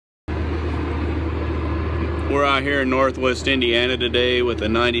We're out here in Northwest Indiana today with a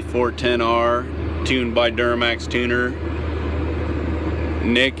 9410R tuned by Duramax Tuner.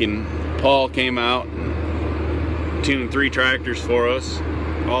 Nick and Paul came out and tuned 3 tractors for us.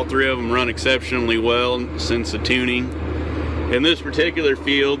 All 3 of them run exceptionally well since the tuning. In this particular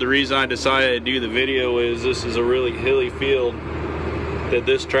field, the reason I decided to do the video is this is a really hilly field that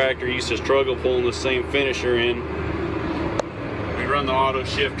this tractor used to struggle pulling the same finisher in. We run the auto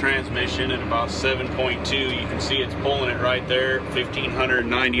shift transmission at about 7.2. You can see it's pulling it right there,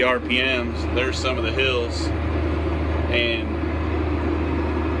 1590 RPMs. There's some of the hills, and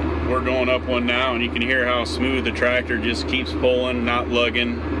we're going up one now, and you can hear how smooth the tractor just keeps pulling, not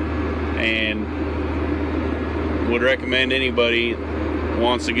lugging. And would recommend anybody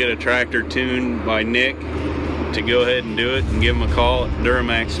wants to get a tractor tuned by Nick to go ahead and do it, and give him a call at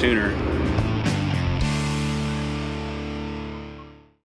Duramax Tuner.